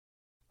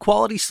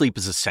Quality sleep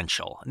is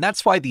essential, and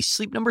that's why the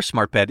Sleep Number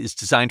Smart Bed is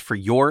designed for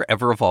your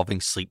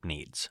ever-evolving sleep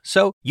needs.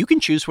 So you can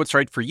choose what's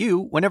right for you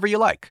whenever you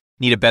like.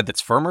 Need a bed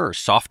that's firmer or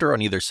softer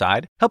on either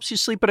side? Helps you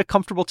sleep at a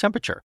comfortable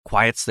temperature,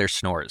 quiets their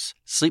snores.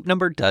 Sleep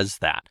Number does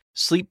that.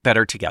 Sleep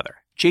better together.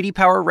 J.D.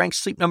 Power ranks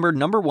Sleep Number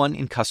 #1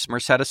 in customer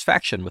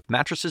satisfaction with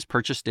mattresses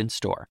purchased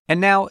in-store.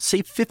 And now,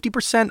 save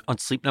 50% on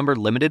Sleep Number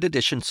limited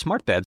edition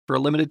smart beds for a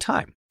limited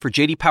time. For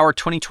J.D. Power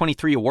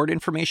 2023 award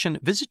information,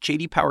 visit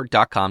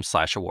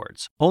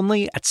jdpower.com/awards.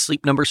 Only at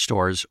Sleep Number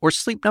stores or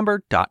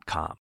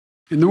sleepnumber.com.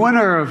 In the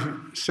winter of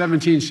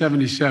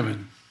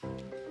 1777,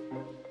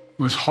 it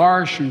was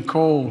harsh and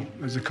cold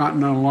as the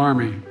Continental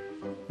Army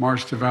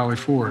marched to Valley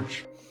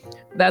Forge.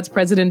 That's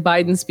President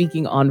Biden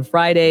speaking on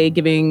Friday,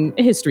 giving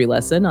a history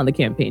lesson on the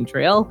campaign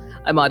trail.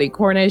 I'm Audie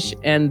Cornish,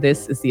 and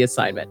this is The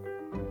Assignment.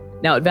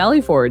 Now, at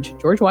Valley Forge,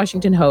 George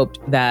Washington hoped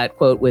that,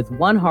 quote, with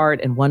one heart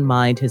and one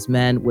mind, his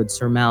men would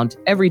surmount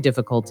every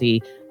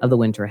difficulty of the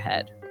winter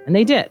ahead. And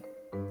they did.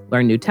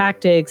 Learned new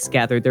tactics,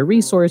 gathered their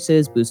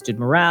resources, boosted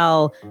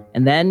morale,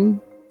 and then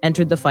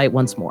entered the fight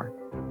once more.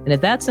 And if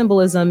that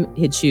symbolism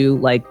hits you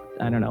like,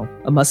 I don't know,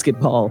 a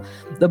musket ball,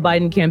 the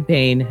Biden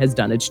campaign has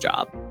done its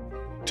job.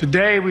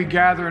 Today we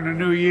gather in a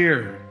new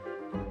year,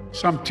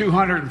 some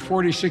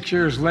 246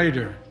 years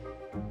later,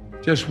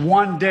 just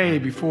one day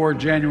before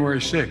January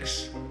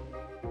 6th.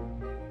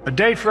 A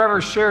date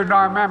forever shared in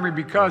our memory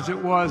because it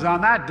was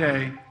on that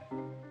day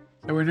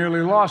that we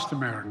nearly lost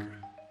America,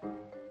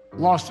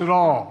 lost it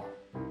all.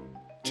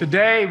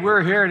 Today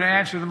we're here to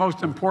answer the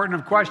most important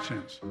of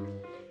questions.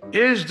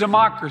 Is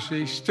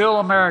democracy still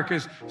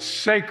America's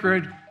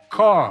sacred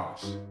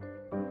cause?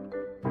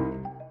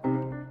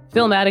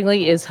 Phil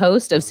Mattingly is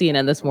host of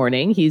CNN This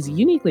Morning. He's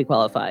uniquely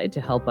qualified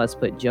to help us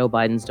put Joe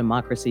Biden's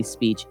democracy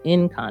speech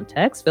in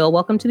context. Phil,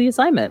 welcome to The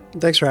Assignment.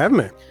 Thanks for having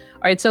me. All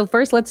right, so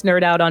first let's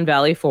nerd out on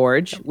Valley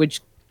Forge,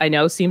 which I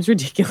know seems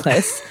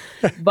ridiculous,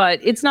 but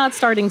it's not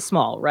starting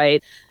small,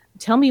 right?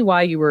 Tell me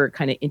why you were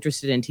kind of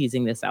interested in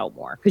teasing this out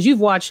more, because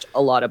you've watched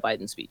a lot of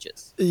Biden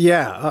speeches.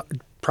 Yeah,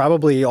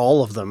 probably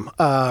all of them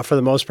for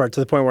the most part, to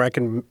the point where I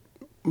can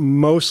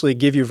mostly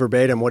give you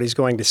verbatim what he's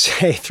going to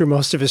say through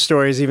most of his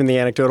stories, even the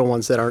anecdotal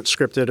ones that aren't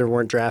scripted or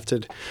weren't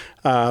drafted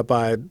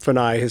by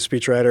Vinay, his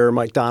speechwriter, or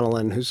Mike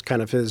Donnellan, who's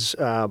kind of his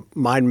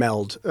mind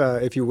meld,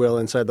 if you will,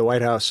 inside the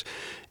White House.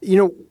 You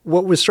know,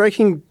 what was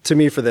striking to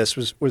me for this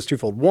was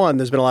twofold. One,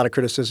 there's been a lot of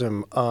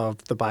criticism of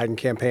the Biden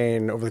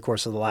campaign over the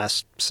course of the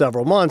last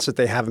several months, that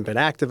they haven't been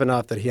active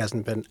enough, that he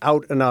hasn't been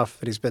out enough,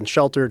 that he's been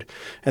sheltered.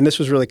 And this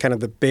was really kind of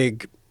the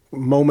big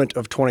moment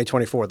of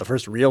 2024, the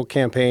first real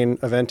campaign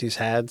event he's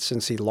had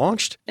since he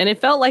launched. And it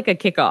felt like a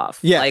kickoff.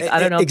 Yeah, like, I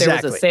don't know if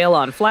exactly. there was a sale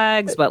on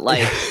flags, but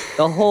like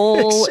the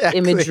whole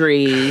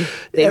imagery,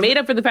 they made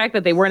up for the fact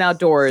that they weren't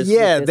outdoors.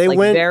 Yeah, with this, they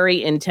went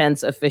very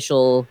intense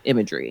official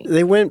imagery.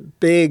 They went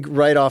big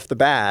right off the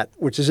bat,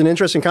 which is an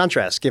interesting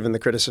contrast given the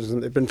criticism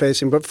they've been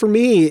facing. But for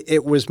me,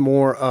 it was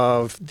more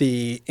of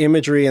the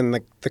imagery and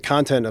the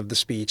content of the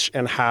speech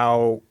and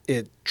how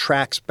it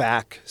tracks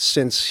back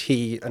since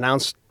he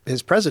announced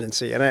his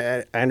presidency. And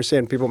I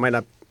understand people might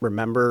not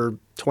remember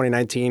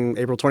 2019,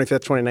 April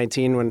 25th,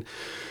 2019, when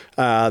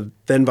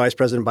then Vice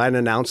President Biden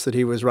announced that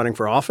he was running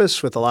for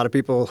office, with a lot of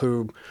people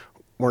who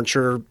weren't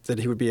sure that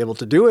he would be able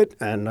to do it,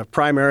 and a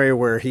primary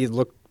where he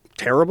looked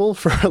terrible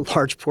for a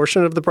large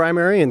portion of the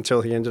primary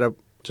until he ended up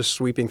just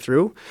sweeping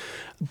through.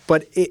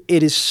 But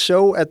it is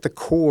so at the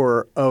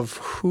core of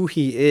who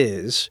he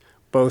is,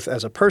 both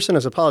as a person,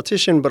 as a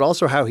politician, but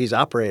also how he's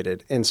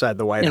operated inside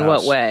the White House. In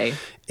what way?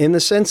 In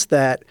the sense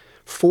that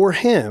for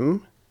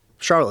him,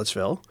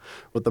 Charlottesville,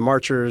 with the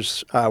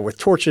marchers with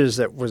torches,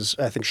 that was,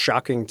 I think,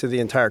 shocking to the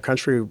entire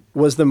country,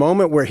 was the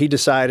moment where he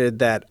decided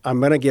that I'm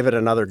going to give it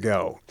another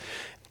go.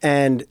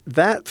 And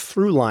that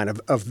through line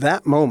of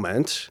that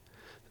moment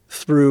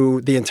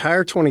through the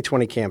entire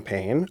 2020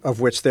 campaign, of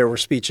which there were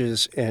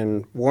speeches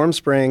in Warm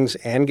Springs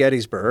and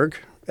Gettysburg,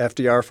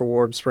 FDR for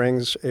Warm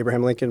Springs,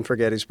 Abraham Lincoln for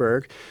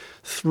Gettysburg,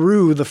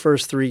 through the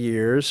first 3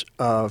 years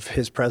of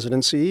his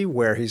presidency,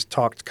 where he's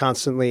talked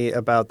constantly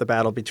about the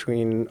battle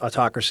between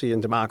autocracy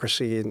and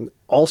democracy, and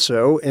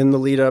also in the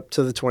lead up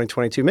to the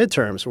 2022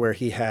 midterms, where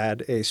he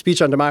had a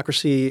speech on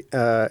democracy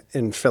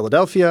in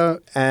Philadelphia.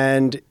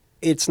 And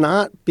it's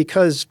not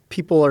because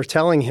people are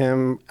telling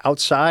him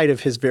outside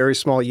of his very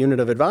small unit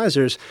of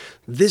advisors,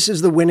 this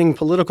is the winning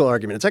political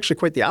argument. It's actually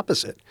quite the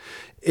opposite.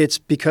 It's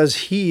because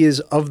he is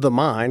of the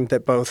mind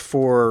that both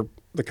for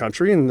the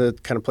country and the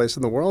kind of place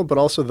in the world, but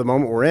also the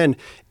moment we're in,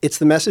 it's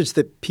the message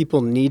that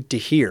people need to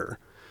hear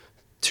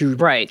to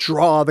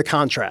draw the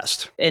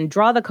contrast. And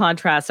draw the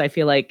contrast, I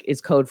feel like,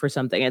 is code for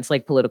something. It's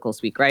like political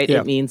speak, right? Yeah.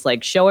 It means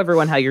like show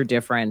everyone how you're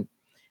different.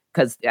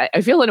 Because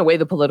I feel in a way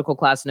the political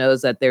class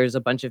knows that there's a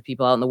bunch of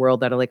people out in the world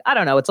that are like, I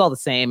don't know, it's all the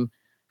same.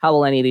 How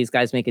will any of these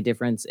guys make a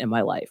difference in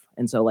my life?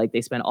 And so like they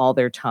spend all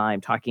their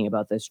time talking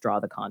about this, draw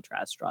the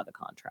contrast,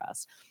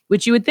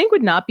 which you would think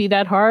would not be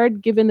that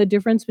hard given the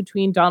difference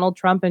between Donald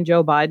Trump and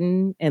Joe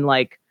Biden and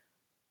like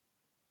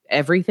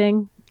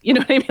everything. You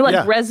know what I mean?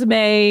 Like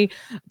resume,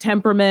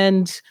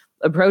 temperament,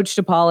 approach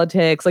to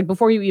politics, like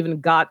before you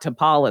even got to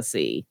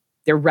policy,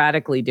 they're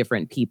radically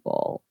different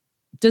people.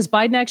 Does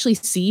Biden actually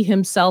see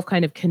himself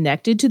kind of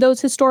connected to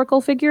those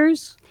historical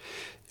figures?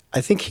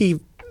 I think he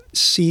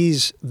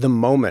sees the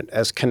moment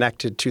as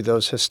connected to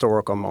those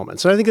historical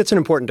moments. And I think that's an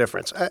important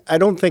difference. I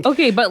don't think...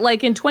 Okay, but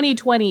like in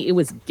 2020, it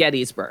was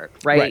Gettysburg,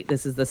 right?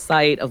 This is the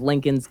site of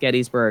Lincoln's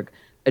Gettysburg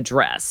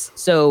Address.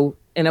 So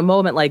in a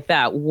moment like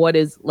that, what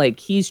is, like,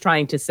 he's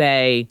trying to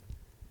say...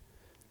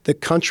 The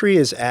country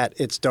is at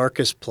its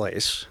darkest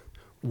place.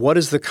 What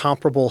is the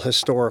comparable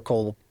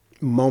historical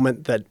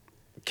moment that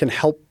can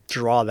help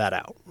draw that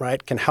out,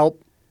 right? Can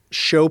help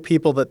show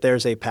people that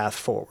there's a path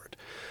forward.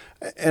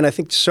 And I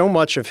think so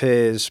much of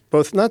his,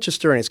 both not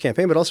just during his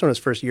campaign, but also in his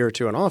first year or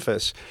two in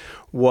office,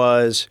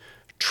 was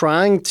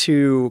trying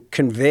to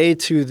convey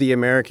to the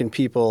American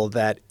people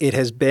that it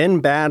has been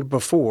bad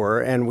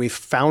before and we've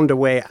found a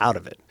way out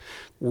of it.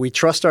 We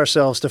trust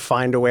ourselves to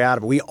find a way out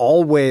of it. We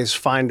always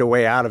find a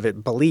way out of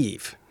it,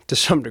 believe. To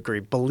some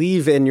degree,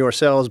 believe in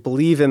yourselves,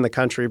 believe in the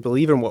country,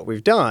 believe in what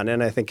we've done.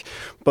 And I think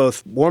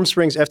both Warm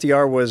Springs,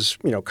 FDR was,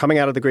 coming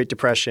out of the Great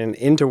Depression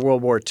into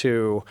World War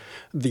II,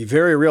 the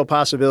very real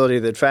possibility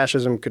that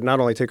fascism could not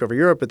only take over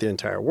Europe, but the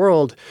entire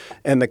world,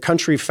 and the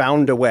country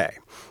found a way.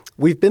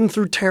 We've been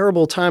through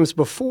terrible times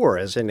before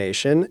as a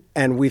nation,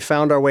 and we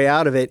found our way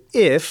out of it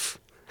if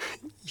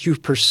you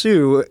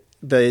pursue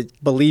the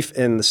belief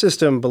in the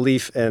system,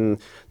 belief in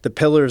the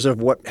pillars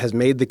of what has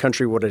made the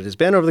country what it has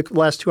been over the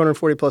last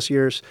 240 plus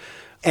years.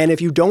 And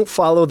if you don't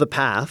follow the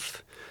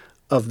path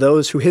of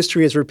those who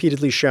history has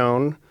repeatedly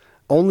shown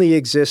only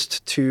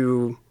exist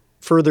to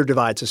further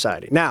divide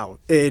society. Now,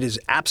 it is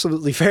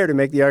absolutely fair to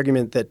make the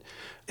argument that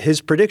his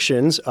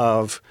predictions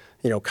of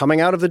coming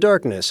out of the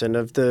darkness and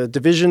of the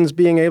divisions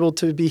being able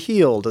to be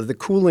healed, of the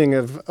cooling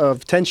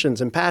of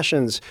tensions and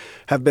passions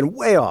have been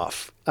way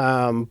off.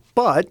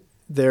 But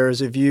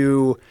there's a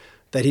view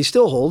that he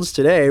still holds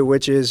today,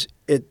 which is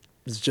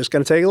it's just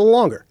going to take a little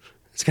longer.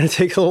 It's going to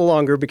take a little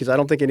longer because I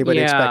don't think anybody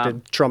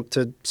expected Trump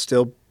to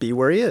still be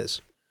where he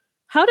is.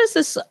 How does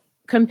this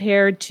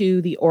compare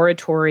to the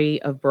oratory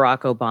of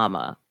Barack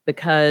Obama?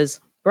 Because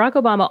Barack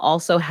Obama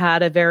also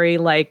had a very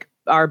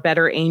our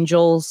better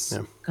angels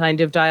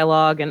kind of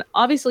dialogue, and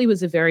obviously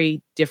was a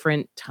very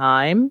different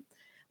time.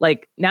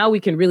 Like now we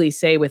can really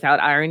say without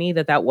irony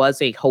that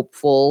was a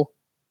hopeful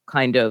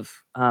kind of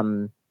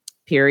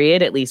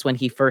period, at least when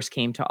he first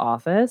came to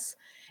office.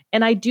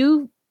 And I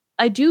do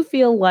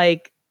feel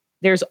like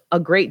there's a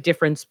great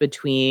difference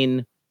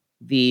between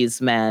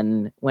these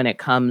men when it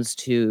comes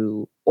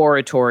to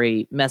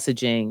oratory,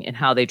 messaging, and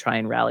how they try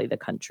and rally the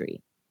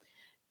country.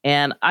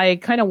 And I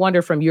kind of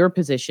wonder from your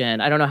position,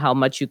 I don't know how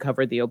much you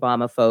covered the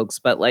Obama folks,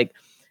 but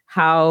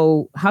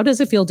how does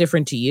it feel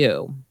different to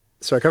you?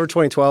 So I covered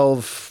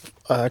 2012.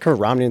 I covered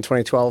Romney in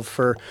 2012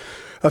 for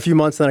a few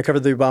months. Then I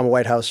covered the Obama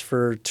White House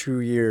for 2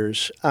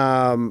 years.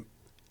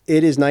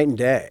 It is night and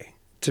day,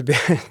 to be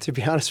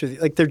honest with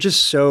you. They're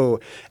just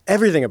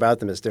everything about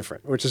them is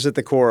different, which is at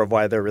the core of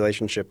why their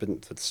relationship,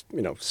 and it's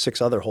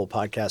 6 other whole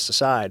podcasts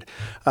aside,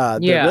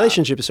 their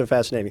relationship is so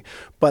fascinating.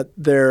 But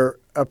their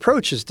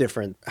approach is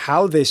different.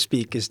 How they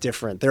speak is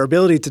different. Their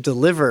ability to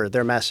deliver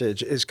their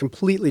message is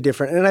completely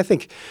different. And I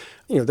think,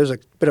 there's a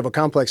bit of a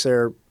complex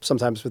there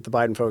sometimes with the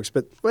Biden folks,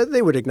 but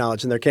they would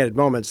acknowledge in their candid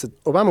moments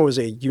that Obama was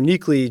a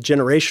uniquely,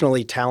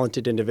 generationally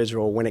talented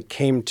individual when it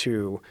came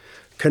to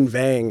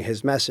conveying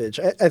his message.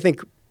 I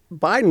think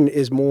Biden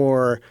is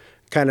more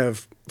kind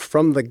of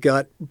from the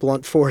gut,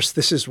 blunt force,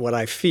 this is what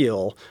I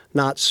feel,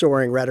 not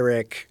soaring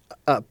rhetoric.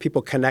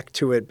 People connect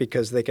to it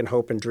because they can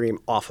hope and dream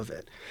off of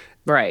it.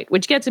 Right,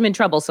 which gets him in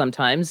trouble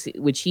sometimes,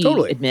 which he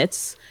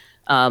admits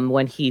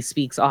when he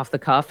speaks off the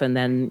cuff. And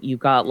then you've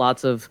got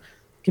lots of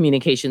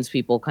communications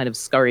people kind of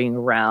scurrying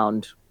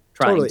around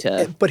trying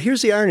to but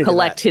here's the irony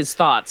collect his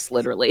thoughts,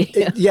 literally.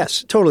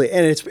 Yes, totally.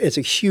 And it's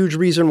a huge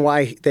reason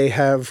why they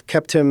have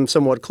kept him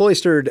somewhat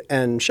cloistered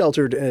and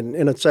sheltered and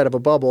inside of a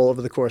bubble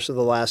over the course of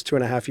the last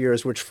 2.5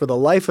 years, which for the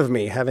life of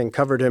me, having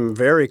covered him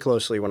very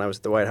closely when I was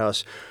at the White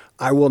House,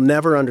 I will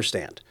never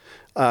understand.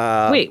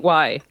 Wait,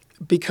 why?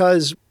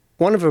 Because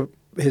one of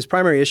his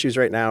primary issues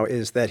right now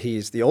is that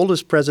he's the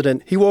oldest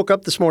president. He woke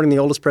up this morning the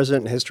oldest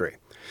president in history.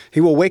 He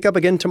will wake up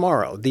again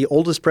tomorrow, the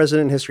oldest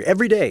president in history.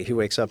 Every day he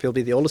wakes up, he'll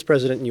be the oldest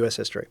president in U.S.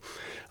 history.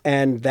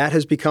 And that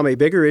has become a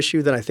bigger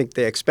issue than I think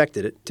they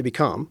expected it to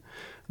become.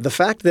 The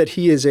fact that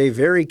he is a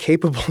very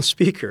capable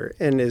speaker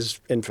and is,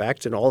 in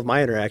fact, in all of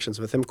my interactions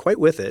with him, quite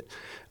with it,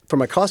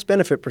 from a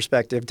cost-benefit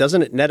perspective,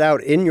 doesn't it net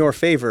out in your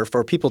favor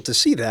for people to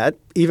see that,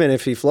 even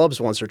if he flubs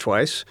once or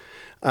twice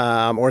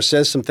or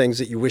says some things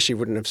that you wish he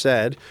wouldn't have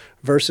said,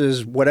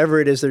 versus whatever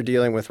it is they're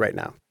dealing with right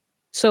now?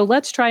 So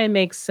let's try and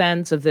make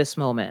sense of this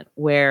moment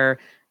where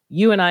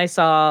you and I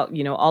saw,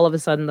 all of a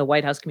sudden the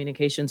White House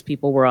communications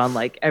people were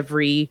on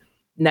every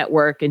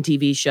network and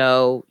TV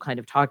show kind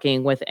of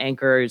talking with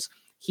anchors.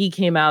 He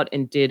came out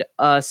and did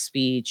a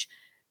speech.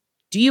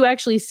 Do you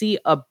actually see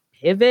a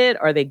pivot?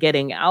 Are they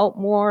getting out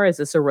more? Is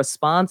this a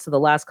response to the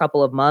last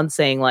couple of months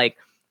saying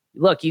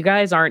look, you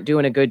guys aren't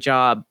doing a good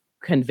job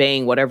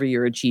conveying whatever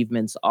your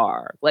achievements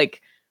are?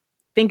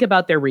 think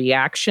about their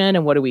reaction,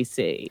 and what do we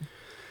see?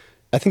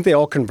 I think they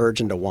all converge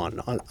into one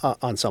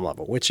on some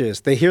level, which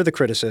is they hear the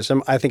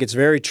criticism. I think it's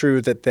very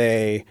true that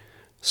they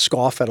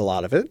scoff at a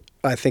lot of it.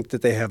 I think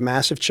that they have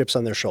massive chips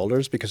on their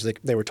shoulders because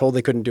they were told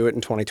they couldn't do it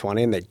in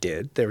 2020, and they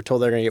did. They were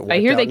told they're going to get wiped out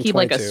in 2022. I hear they keep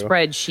like a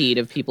spreadsheet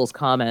of people's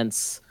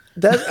comments.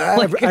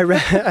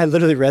 I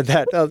literally read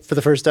that for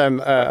the first time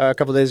a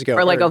couple of days ago.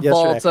 Or like a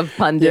vault of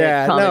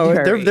pundit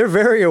commentary. No, they're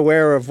very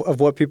aware of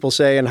what people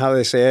say and how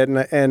they say it.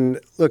 And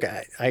look,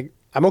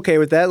 I'm okay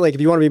with that. Like,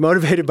 if you want to be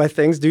motivated by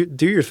things, do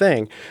your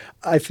thing.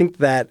 I think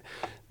that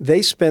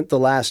they spent the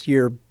last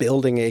year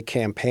building a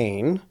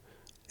campaign,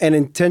 and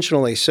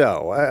intentionally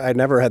so. I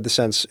never had the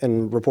sense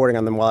in reporting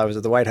on them while I was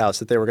at the White House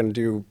that they were going to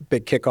do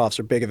big kickoffs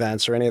or big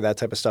events or any of that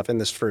type of stuff in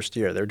this first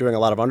year. They're doing a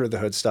lot of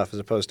under-the-hood stuff as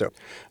opposed to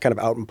kind of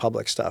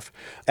out-in-public stuff.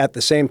 At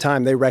the same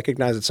time, they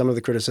recognize that some of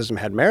the criticism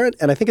had merit,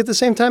 and I think at the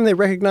same time they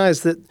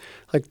recognize that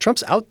like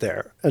Trump's out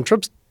there, and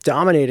Trump's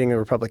dominating the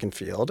Republican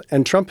field,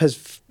 and Trump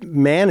has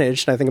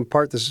managed, and I think in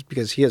part this is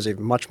because he has a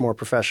much more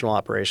professional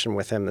operation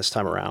with him this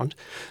time around,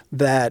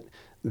 that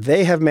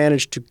they have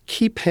managed to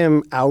keep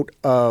him out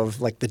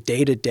of like the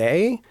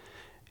day-to-day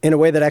in a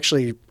way that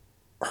actually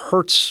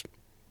hurts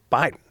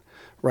Biden,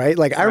 right?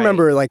 Like I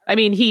remember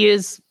he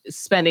is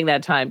spending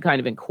that time kind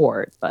of in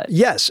court, but.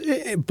 Yes,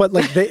 but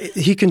like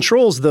he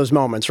controls those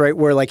moments, right?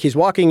 Where like he's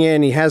walking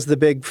in, he has the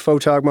big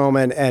photog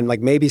moment and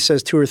like maybe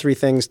says 2 or 3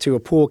 things to a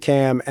pool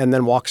cam and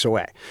then walks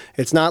away.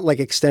 It's not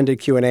like extended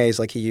Q&As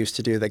like he used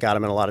to do that got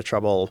him in a lot of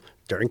trouble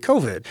during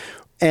COVID.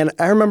 And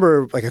I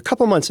remember like a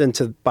couple months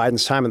into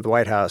Biden's time at the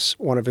White House,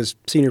 one of his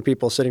senior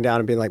people sitting down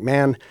and being like,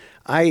 man,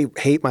 I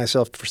hate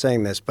myself for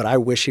saying this, but I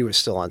wish he was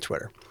still on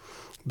Twitter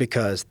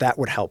because that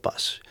would help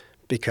us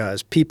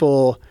because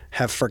people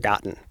have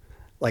forgotten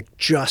like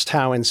just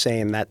how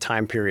insane that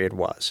time period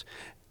was.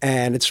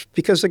 And it's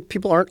because like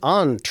people aren't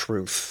on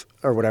Truth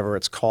or whatever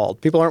it's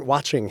called. People aren't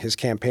watching his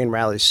campaign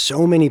rallies.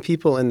 So many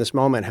people in this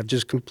moment have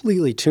just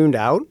completely tuned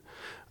out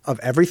of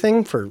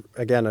everything for,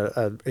 again,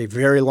 a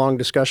very long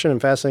discussion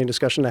and fascinating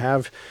discussion to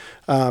have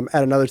at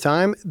another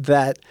time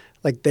that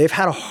like they've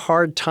had a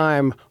hard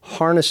time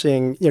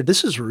harnessing,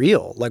 this is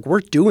real. Like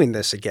we're doing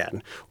this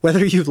again,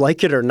 whether you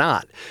like it or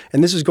not.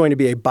 And this is going to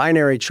be a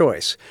binary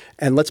choice.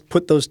 And let's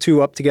put those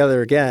two up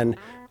together again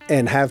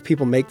and have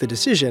people make the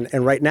decision.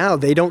 And right now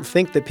they don't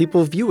think that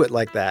people view it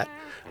like that.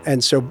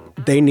 And so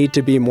they need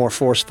to be more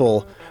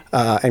forceful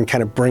and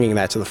kind of bringing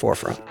that to the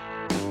forefront.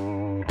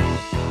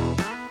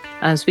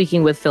 I'm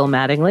speaking with Phil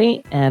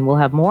Mattingly, and we'll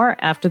have more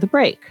after the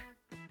break.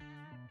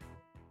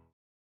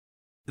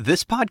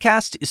 This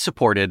podcast is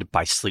supported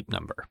by Sleep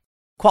Number.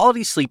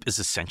 Quality sleep is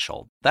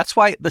essential. That's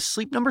why the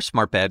Sleep Number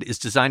Smart Bed is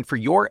designed for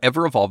your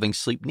ever-evolving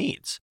sleep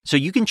needs, so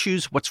you can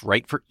choose what's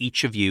right for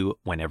each of you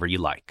whenever you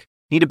like.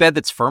 Need a bed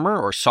that's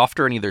firmer or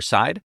softer on either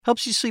side?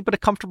 Helps you sleep at a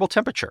comfortable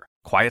temperature.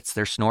 Quiets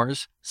their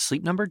snores?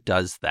 Sleep Number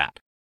does that.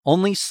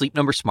 Only Sleep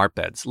Number Smart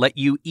Beds let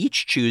you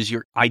each choose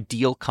your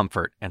ideal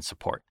comfort and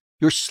support.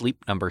 Your Sleep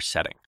Number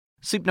setting.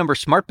 Sleep Number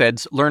Smart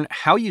Beds learn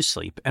how you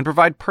sleep and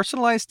provide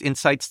personalized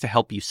insights to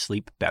help you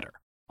sleep better.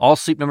 All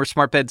Sleep Number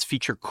Smart Beds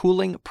feature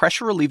cooling,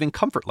 pressure-relieving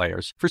comfort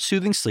layers for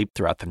soothing sleep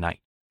throughout the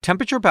night.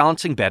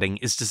 Temperature-balancing bedding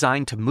is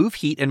designed to move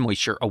heat and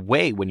moisture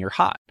away when you're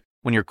hot.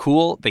 When you're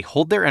cool, they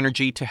hold their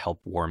energy to help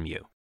warm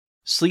you.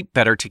 Sleep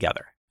better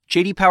together.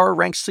 J.D. Power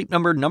ranks Sleep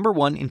Number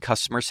 #1 in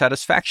customer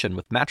satisfaction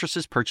with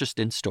mattresses purchased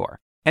in-store.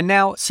 And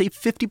now, save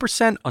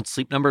 50% on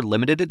Sleep Number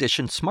limited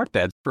edition smart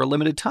beds for a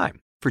limited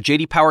time. For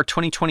J.D. Power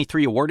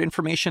 2023 award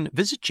information,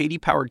 visit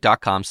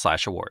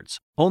jdpower.com/awards.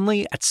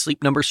 Only at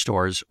Sleep Number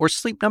stores or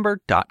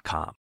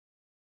sleepnumber.com.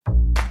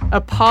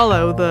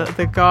 Apollo,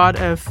 the god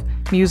of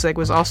music,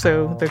 was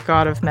also the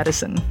god of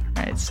medicine,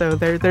 right? So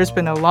there's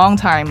been a long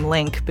time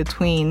link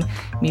between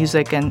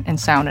music and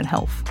sound and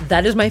health.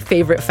 That is my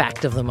favorite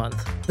fact of the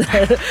month.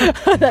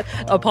 That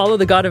Apollo,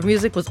 the god of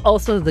music, was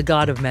also the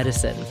god of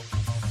medicine.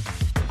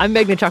 I'm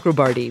Meghna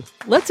Chakrabarty.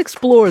 Let's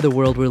explore the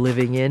world we're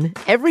living in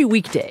every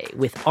weekday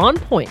with On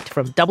Point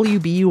from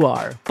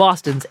WBUR,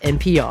 Boston's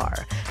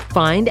NPR.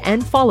 Find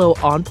and follow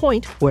On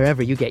Point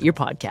wherever you get your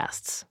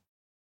podcasts.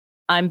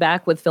 I'm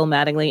back with Phil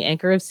Mattingly,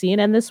 anchor of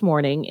CNN This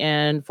Morning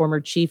and former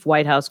chief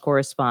White House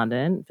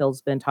correspondent.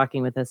 Phil's been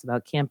talking with us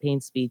about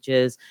campaign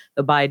speeches,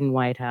 the Biden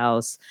White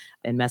House,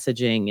 and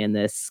messaging in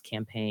this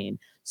campaign.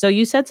 So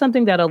you said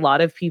something that a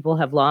lot of people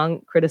have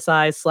long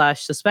criticized /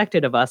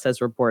 suspected of us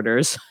as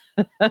reporters,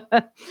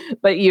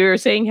 but you're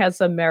saying has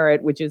some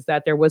merit, which is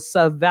that there was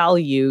some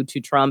value to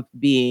Trump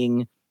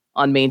being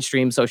on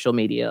mainstream social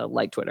media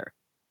like Twitter.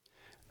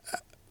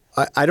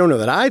 I don't know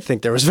that I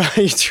think there was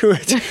value to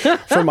it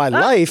for my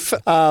life.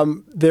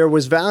 There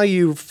was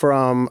value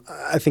from,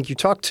 I think you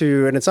talked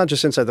to, and it's not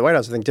just inside the White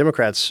House, I think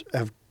Democrats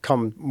have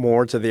come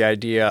more to the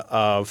idea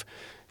of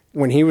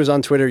when he was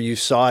on Twitter, you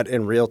saw it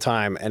in real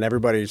time and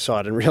everybody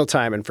saw it in real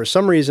time. And for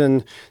some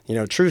reason,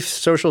 Truth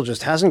Social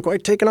just hasn't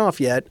quite taken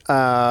off yet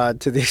to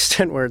the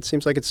extent where it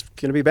seems like it's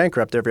going to be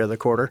bankrupt every other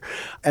quarter.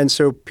 And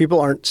so people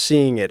aren't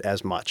seeing it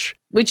as much.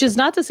 Which is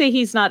not to say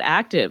he's not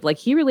active. Like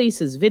he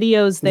releases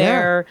videos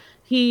there. Yeah.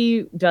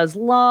 he does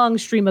long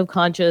stream of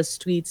conscious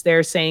tweets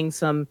there saying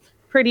some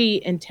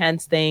pretty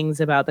intense things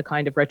about the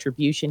kind of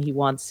retribution he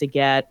wants to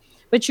get.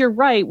 But you're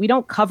right, we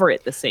don't cover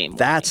it the same way.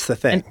 That's the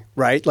thing,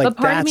 right? Like, but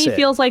part of me it.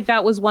 feels like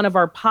that was one of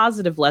our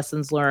positive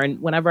lessons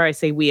learned. Whenever I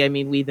say we, I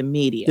mean we, the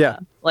media. Yeah.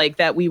 Like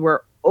that we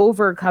were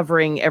over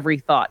covering every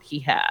thought he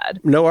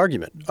had. No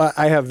argument.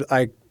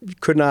 I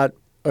could not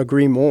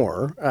agree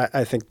more.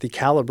 I think the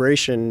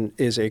calibration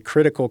is a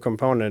critical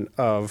component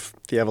of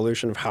the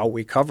evolution of how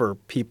we cover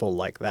people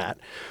like that.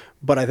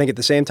 But I think at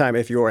the same time,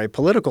 if you're a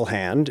political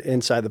hand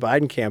inside the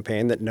Biden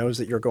campaign that knows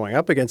that you're going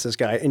up against this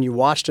guy, and you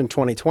watched in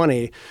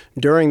 2020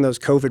 during those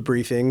COVID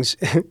briefings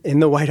in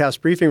the White House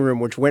briefing room,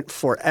 which went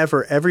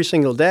forever every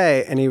single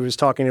day, and he was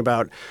talking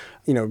about,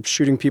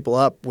 shooting people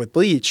up with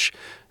bleach,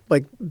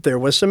 like there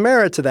was some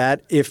merit to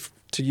that. If,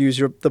 to use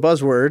the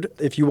buzzword,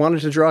 if you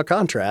wanted to draw a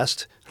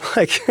contrast,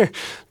 like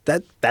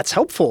that's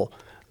helpful.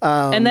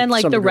 And then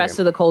like the rest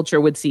of the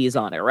culture would seize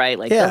on it, right?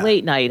 Like the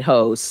late night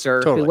hosts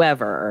or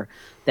whoever,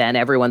 then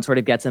everyone sort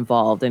of gets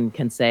involved and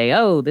can say,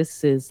 oh,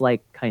 this is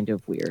like kind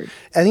of weird.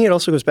 I think it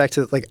also goes back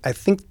to like, I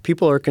think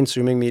people are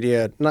consuming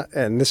media,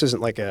 and this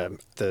isn't like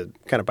the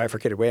kind of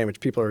bifurcated way in which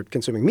people are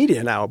consuming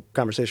media now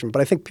conversation,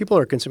 but I think people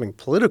are consuming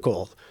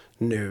political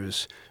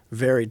news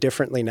very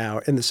differently now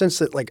in the sense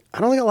that like, I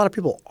don't think a lot of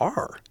people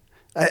are.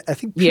 I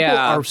think people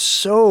are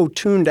so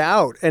tuned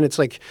out, and it's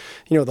like,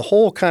 the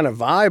whole kind of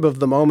vibe of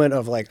the moment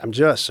of like, I'm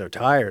just so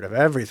tired of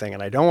everything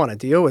and I don't want to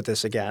deal with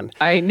this again.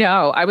 I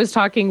know. I was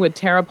talking with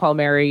Tara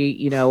Palmieri,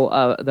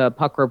 the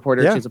Puck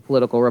reporter. She's a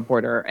political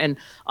reporter. And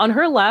on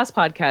her last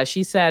podcast,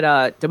 she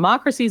said,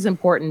 democracy is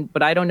important,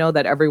 but I don't know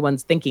that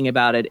everyone's thinking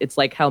about it. It's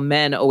like how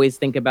men always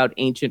think about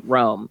ancient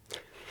Rome.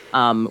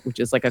 Which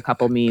is like a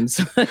couple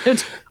memes.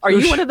 Are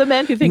you one of the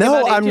men who think about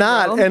ancient I'm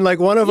not. Rome? And like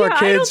one of our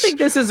kids, I don't think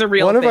this is a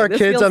real one thing. Of our this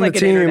kids on the like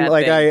team,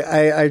 like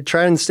I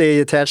try and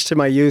stay attached to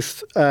my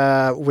youth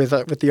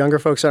with the younger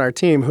folks on our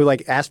team who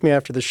like asked me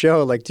after the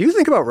show, like, do you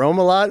think about Rome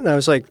a lot? And I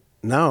was like,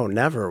 no,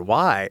 never.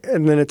 Why?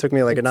 And then it took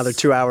me like another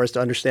 2 hours to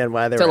understand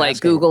why they were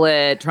asking. Google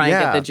it, try and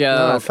get the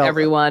joke.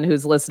 Everyone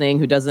who's listening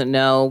who doesn't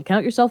know,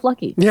 count yourself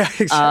lucky. Yeah,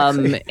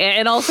 exactly.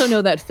 And also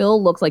know that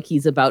Phil looks like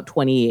he's about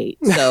 28.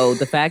 So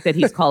the fact that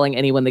he's calling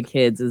anyone the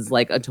kids is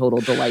like a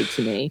total delight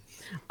to me.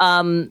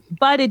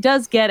 But it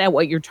does get at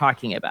what you're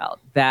talking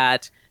about,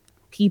 that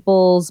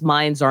people's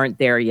minds aren't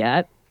there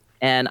yet.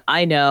 And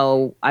I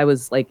know I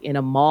was like in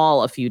a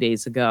mall a few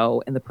days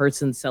ago and the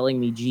person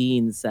selling me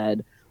jeans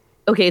said,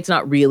 okay, it's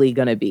not really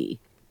going to be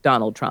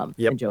Donald Trump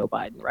and Joe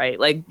Biden, right?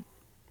 Like,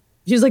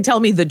 she was like, tell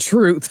me the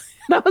truth.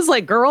 And I was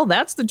like, girl,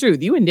 that's the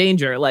truth. You in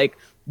danger. Like,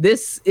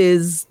 this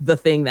is the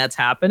thing that's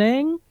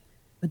happening.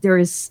 But there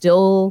is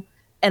still,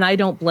 and I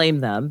don't blame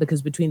them,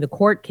 because between the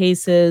court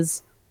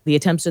cases, the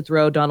attempts to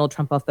throw Donald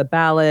Trump off the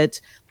ballot,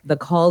 the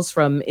calls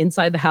from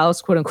inside the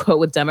House, quote unquote,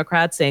 with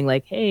Democrats saying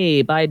like,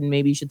 hey, Biden,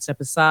 maybe you should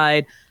step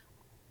aside.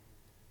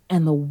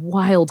 And the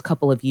wild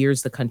couple of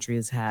years the country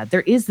has had,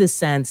 there is this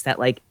sense that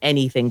like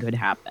anything could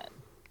happen.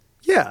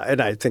 Yeah, and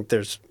I think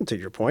there's, to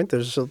your point,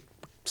 there's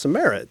some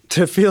merit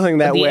to feeling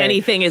that way.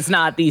 Anything is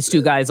not these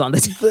two guys on the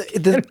team.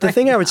 The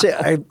thing I would say,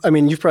 I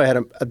mean, you've probably had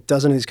a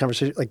dozen of these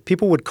conversations. Like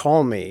people would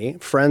call me,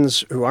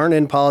 friends who aren't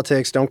in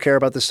politics, don't care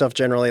about this stuff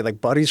generally,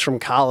 like buddies from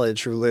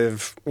college who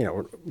live,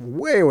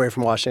 way away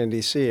from Washington,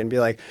 D.C. and be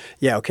like,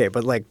 yeah, okay,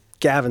 but like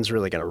Gavin's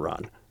really going to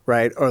run.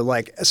 Right. Or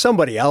like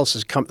somebody else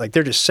is like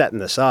they're just setting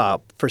this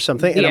up for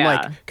something. And I'm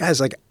like,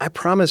 guys, like, I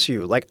promise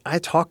you, like I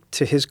talk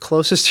to his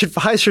closest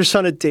advisors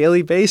on a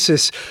daily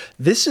basis.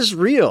 This is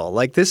real.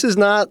 Like, this is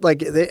not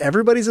like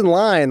everybody's in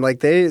line.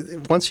 Like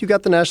once you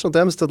got the National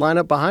Dems to line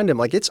up behind him,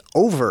 like it's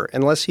over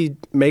unless he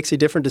makes a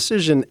different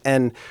decision.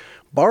 And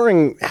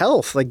barring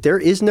health, like there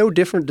is no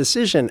different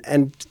decision.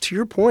 And to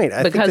your point,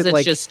 I think that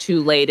it's just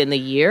too late in the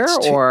year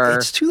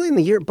it's too late in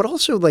the year. But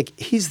also like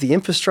he's the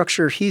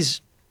infrastructure.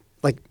 He's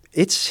like,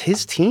 it's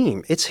his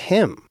team. It's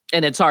him.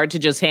 And it's hard to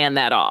just hand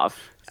that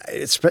off.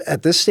 It's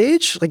at this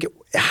stage, like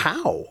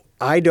how?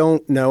 I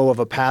don't know of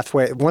a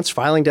pathway. Once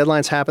filing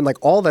deadlines happen, like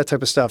all that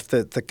type of stuff,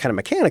 the kind of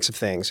mechanics of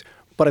things.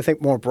 But I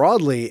think more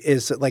broadly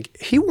is that like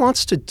he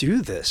wants to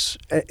do this.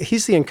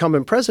 He's the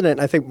incumbent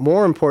president. I think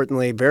more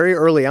importantly, very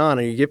early on,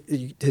 and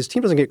his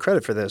team doesn't get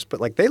credit for this,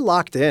 but like they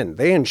locked in,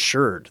 they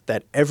ensured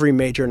that every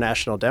major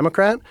national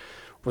Democrat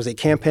was a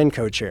campaign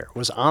co-chair,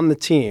 was on the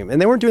team.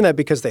 And they weren't doing that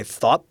because they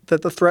thought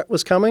that the threat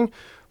was coming,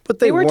 but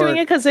they were doing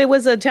it because it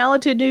was a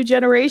talented new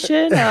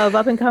generation of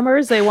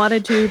up-and-comers they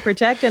wanted to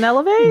protect and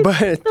elevate.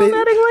 But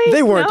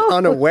they weren't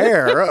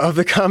unaware of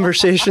the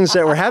conversations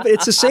that were happening.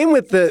 It's the same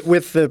with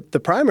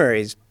the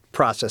primaries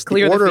process,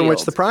 the order in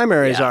which the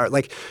primaries are.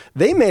 Like,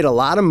 they made a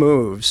lot of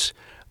moves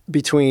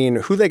between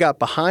who they got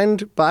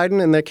behind Biden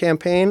in their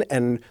campaign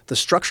and the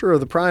structure of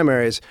the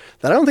primaries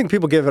that I don't think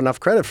people give enough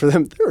credit for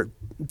them. They were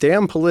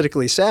damn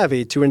politically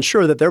savvy to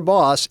ensure that their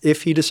boss,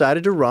 if he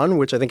decided to run,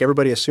 which I think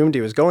everybody assumed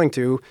he was going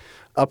to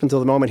up until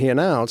the moment he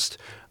announced,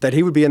 that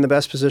he would be in the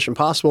best position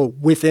possible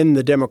within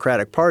the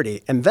Democratic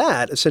Party. And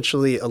that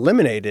essentially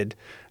eliminated,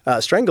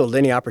 strangled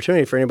any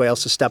opportunity for anybody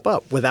else to step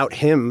up without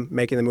him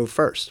making the move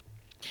first.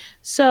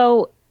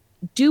 So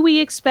do we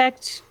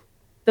expect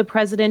the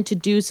president to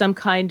do some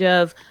kind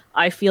of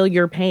 "I feel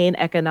your pain"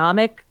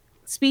 economic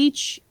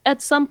speech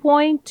at some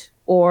point?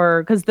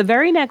 Or because the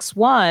very next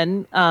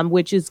one,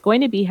 which is going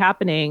to be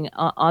happening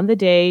on the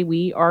day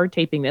we are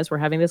taping this, we're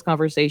having this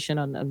conversation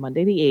on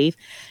Monday the 8th,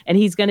 and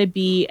he's going to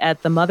be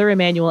at the Mother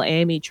Emanuel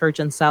AME Church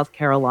in South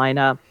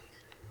Carolina.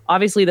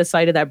 Obviously, the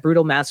site of that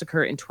brutal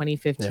massacre in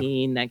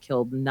 2015 that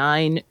killed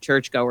 9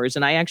 churchgoers.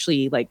 And I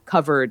actually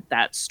covered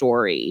that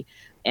story.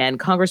 And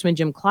Congressman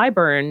Jim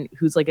Clyburn,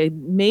 who's like a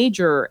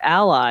major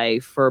ally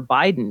for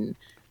Biden,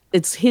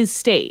 it's his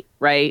state,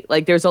 right?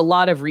 Like there's a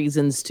lot of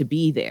reasons to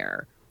be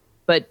there.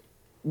 But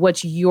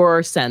what's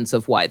your sense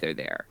of why they're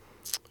there?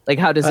 Like,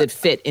 how does it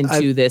fit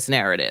into this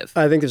narrative?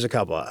 I think there's a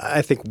couple.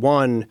 I think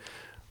one,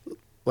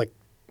 like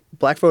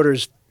black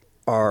voters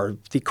are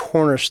the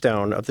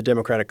cornerstone of the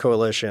Democratic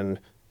coalition,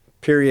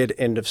 period,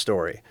 end of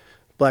story.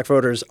 Black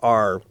voters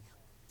are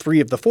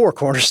 3 of the 4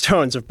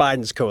 cornerstones of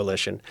Biden's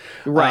coalition.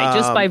 Right,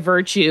 just by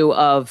virtue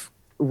of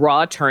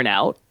raw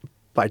turnout.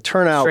 By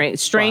turnout.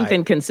 Strength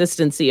and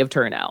consistency of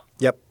turnout.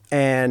 Yep.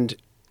 And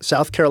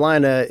South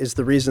Carolina is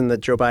the reason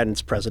that Joe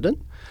Biden's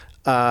president.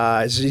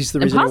 He's the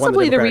reason and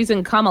possibly the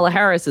reason Kamala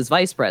Harris is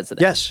vice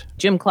president. Yes.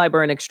 Jim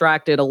Clyburn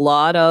extracted a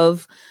lot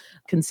of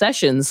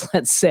concessions,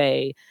 let's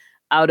say,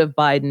 out of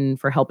Biden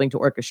for helping to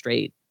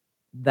orchestrate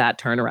that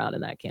turnaround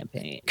in that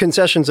campaign.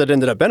 Concessions that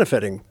ended up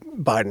benefiting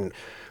Biden.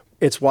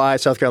 It's why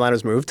South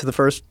Carolina's moved to the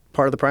first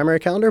part of the primary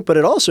calendar, but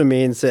it also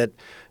means that,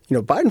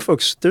 Biden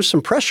folks, there's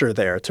some pressure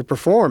there to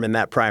perform in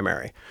that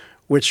primary,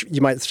 which you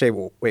might say,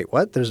 well, wait,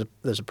 what? There's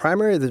a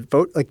primary, the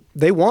vote,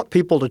 they want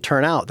people to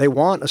turn out. They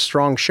want a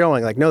strong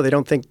showing. No, they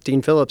don't think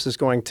Dean Phillips is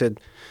going to,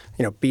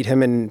 beat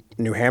him in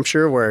New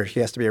Hampshire where he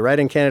has to be a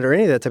write-in candidate or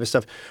any of that type of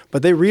stuff.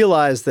 But they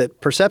realize that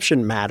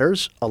perception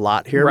matters a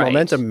lot here. Right.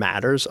 Momentum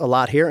matters a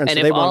lot here. And so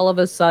if all of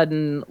a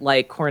sudden,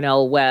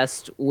 Cornel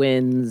West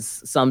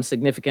wins some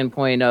significant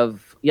point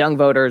of young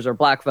voters or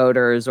black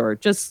voters, or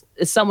just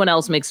if someone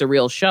else makes a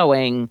real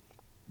showing,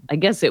 I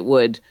guess it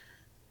would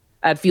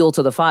add fuel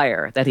to the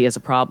fire that he has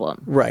a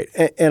problem. Right.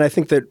 And I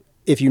think that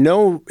if you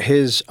know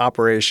his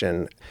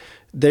operation,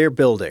 they're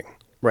building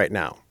right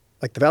now.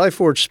 The Valley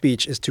Forge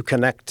speech is to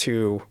connect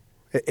to,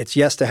 it's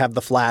yes to have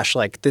the flash,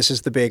 this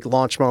is the big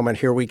launch moment,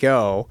 here we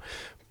go.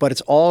 But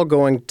it's all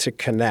going to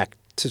connect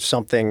to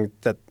something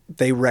that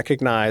they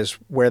recognize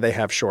where they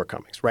have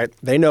shortcomings, right?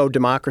 They know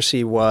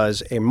democracy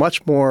was a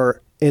much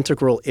more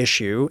integral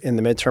issue in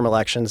the midterm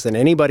elections than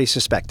anybody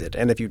suspected.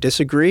 And if you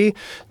disagree,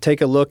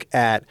 take a look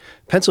at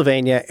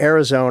Pennsylvania,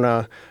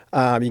 Arizona.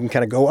 You can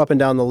kind of go up and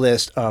down the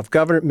list of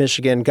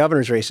Michigan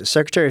governor's races,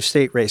 Secretary of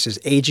State races,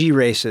 AG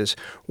races,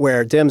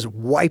 where Dems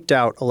wiped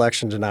out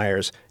election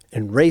deniers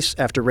in race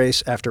after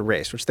race after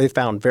race, which they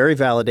found very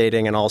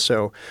validating and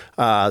also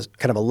kind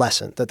of a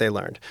lesson that they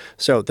learned.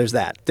 So there's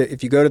that.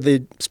 If you go to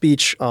the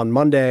speech on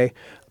Monday,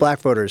 black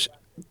voters,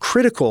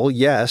 critical,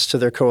 yes, to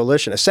their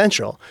coalition,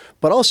 essential,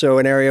 but also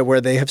an area where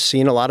they have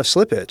seen a lot of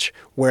slippage,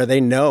 where they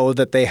know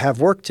that they have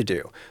work to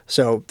do.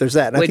 So there's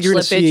that. And which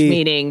slippage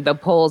meaning the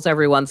polls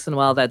every once in a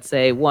while that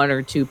say 1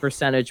 or 2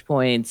 percentage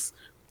points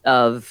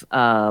of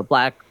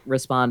black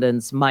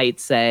respondents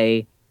might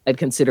say, I'd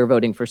consider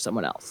voting for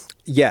someone else.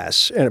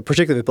 Yes, and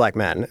particularly black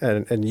men.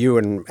 And you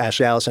and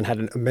Ashley Allison had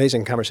an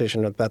amazing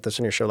conversation about this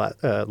in your show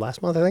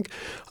last month, I think.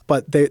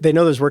 But they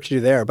know there's work to do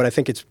there. But I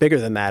think it's bigger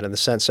than that in the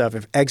sense of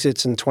if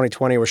exits in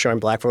 2020 were showing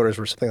black voters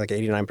were something like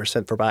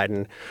 89% for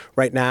Biden,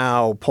 right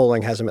now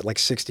polling has them at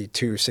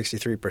 62,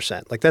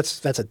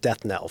 63%. That's a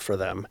death knell for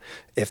them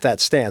if that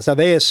stands. Now,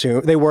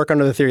 they work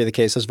under the theory of the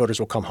case those voters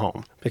will come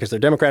home because they're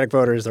Democratic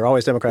voters. They're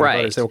always Democratic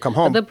voters. They will come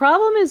home. But the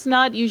problem is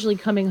not usually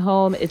coming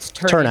home. It's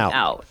turning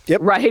out.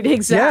 Yep. Right,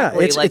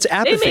 exactly. Yeah, it's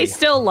apathy. They may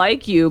still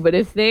like you, but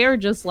if they are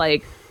just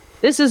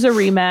this is a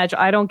rematch,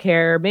 I don't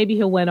care. Maybe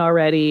he'll win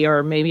already,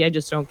 or maybe I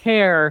just don't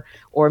care,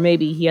 or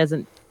maybe he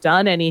hasn't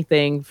done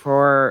anything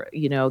for,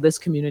 this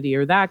community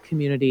or that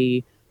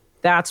community,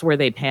 that's where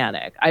they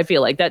panic. I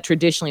feel like that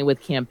traditionally with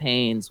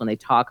campaigns, when they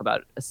talk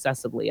about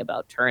excessively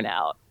about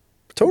turnout,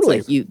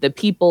 totally. The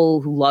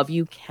people who love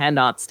you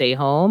cannot stay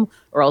home,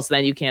 or else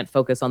then you can't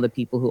focus on the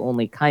people who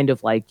only kind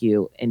of like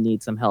you and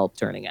need some help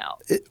turning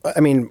out.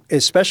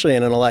 Especially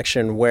in an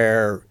election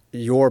where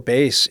your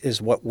base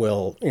is what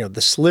will,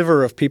 the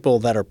sliver of people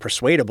that are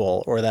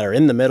persuadable or that are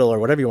in the middle or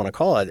whatever you want to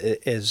call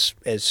it is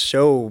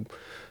so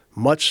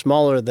much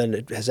smaller than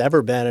it has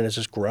ever been and has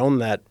just grown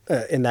that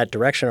in that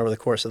direction over the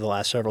course of the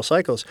last several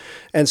cycles.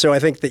 And so I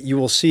think that you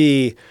will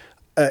see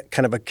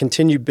kind of a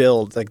continued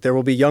build. There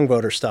will be young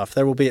voter stuff.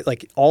 There will be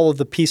all of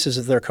the pieces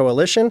of their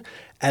coalition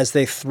as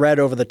they thread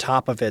over the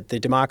top of it, the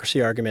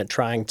democracy argument,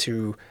 trying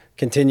to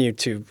continue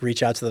to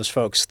reach out to those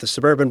folks, the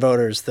suburban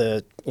voters,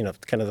 the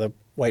kind of the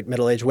white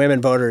middle-aged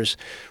women voters,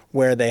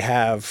 where they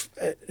have,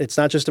 it's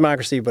not just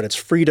democracy, but it's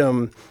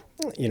freedom.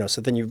 So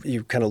then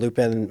you kind of loop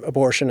in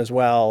abortion as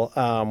well,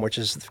 which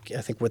is,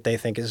 I think, what they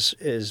think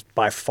is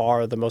by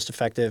far the most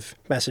effective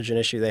message and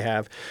issue they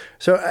have.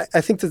 So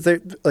I think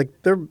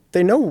that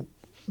they know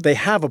they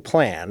have a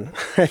plan.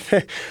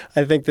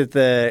 I think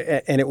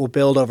that and it will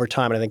build over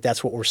time. And I think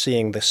that's what we're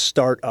seeing the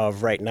start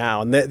of right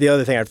now. And the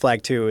other thing I'd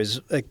flag too is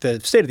like the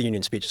State of the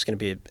Union speech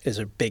is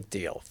a big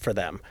deal for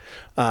them.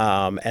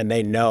 And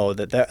they know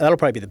that'll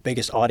probably be the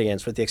biggest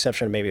audience, with the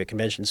exception of maybe a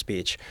convention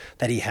speech,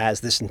 that he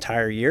has this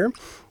entire year.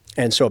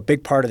 And so a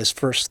big part of this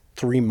first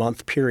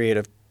 3-month period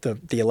of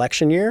the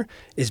election year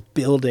is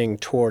building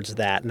towards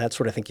that. And that's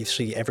what I think you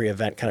see every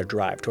event kind of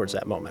drive towards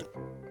that moment.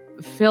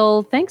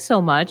 Phil, thanks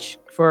so much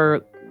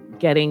for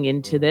getting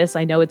into this.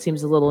 I know it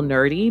seems a little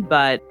nerdy,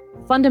 but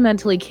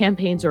fundamentally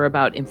campaigns are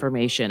about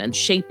information and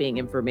shaping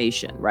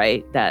information,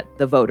 right? That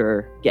the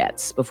voter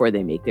gets before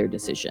they make their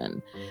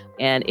decision.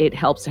 And it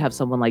helps to have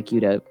someone like you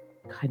to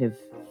kind of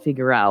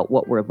figure out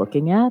what we're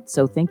looking at.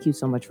 So thank you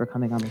so much for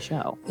coming on the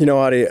show. You know,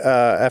 Audie,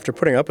 after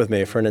putting up with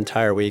me for an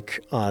entire week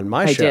on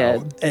my show. I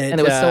did. And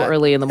it was so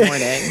early in the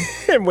morning.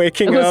 And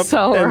waking up.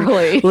 So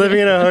early. Living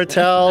in a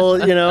hotel,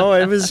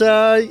 it was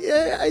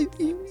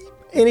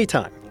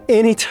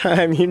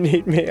anytime you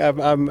need me,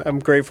 I'm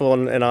grateful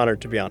and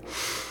honored to be on.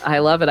 I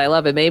love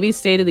it. Maybe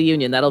State of the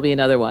Union. That'll be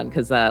another one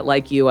because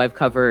like you, I've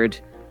covered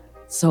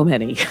so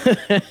many.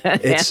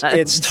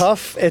 It's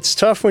tough. It's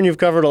tough when you've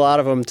covered a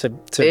lot of them to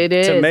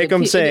make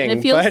them sing.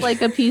 It feels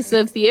like a piece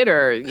of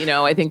theater.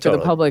 I think for the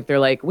public, they're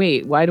like,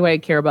 wait, why do I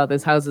care about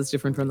this? How is this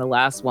different from the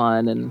last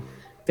one? And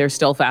they're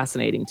still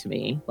fascinating to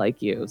me,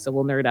 like you. So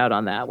we'll nerd out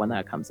on that when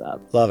that comes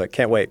up. Love it.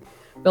 Can't wait.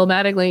 Bill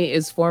Mattingly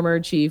is former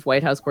chief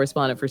White House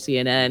correspondent for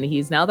CNN.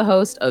 He's now the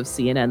host of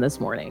CNN This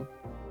Morning.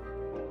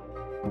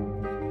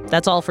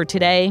 That's all for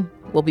today.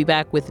 We'll be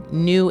back with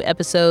new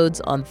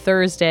episodes on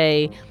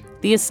Thursday.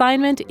 The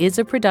Assignment is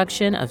a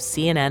production of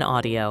CNN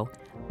Audio.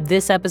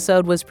 This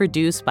episode was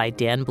produced by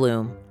Dan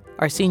Bloom.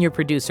 Our senior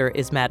producer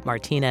is Matt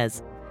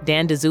Martinez.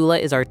 Dan DeZula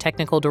is our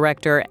technical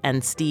director,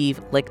 and Steve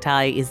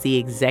Lichtai is the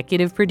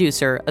executive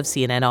producer of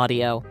CNN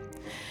Audio.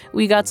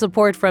 We got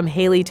support from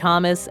Haley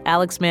Thomas,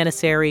 Alex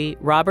Manasseri,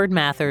 Robert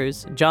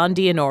Mathers, John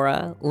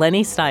Dianora,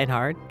 Lenny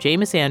Steinhardt,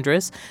 Jameis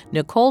Andrus,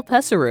 Nicole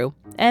Pesaru,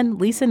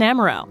 and Lisa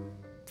Namerow.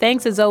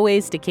 Thanks as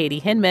always to Katie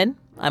Hinman.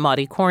 I'm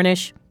Audie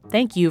Cornish.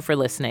 Thank you for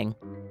listening.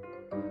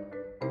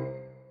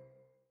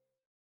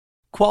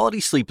 Quality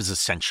sleep is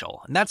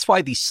essential, and that's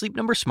why the Sleep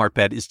Number Smart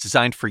Bed is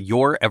designed for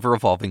your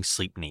ever-evolving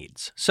sleep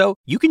needs. So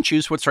you can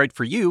choose what's right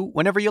for you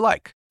whenever you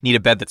like. Need a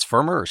bed that's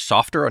firmer or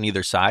softer on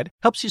either side?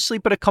 Helps you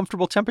sleep at a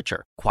comfortable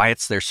temperature.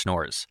 Quiets their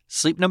snores.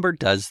 Sleep Number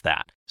does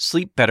that.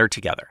 Sleep better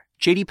together.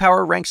 J.D.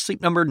 Power ranks Sleep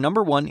Number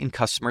 #1 in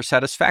customer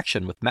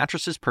satisfaction with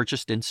mattresses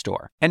purchased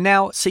in-store. And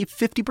now, save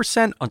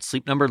 50% on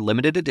Sleep Number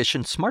limited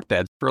edition smart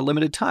beds for a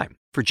limited time.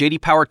 For J.D.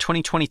 Power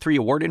 2023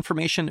 award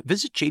information,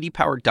 visit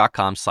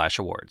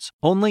jdpower.com/awards.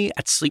 Only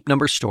at Sleep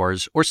Number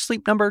stores or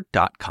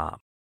sleepnumber.com.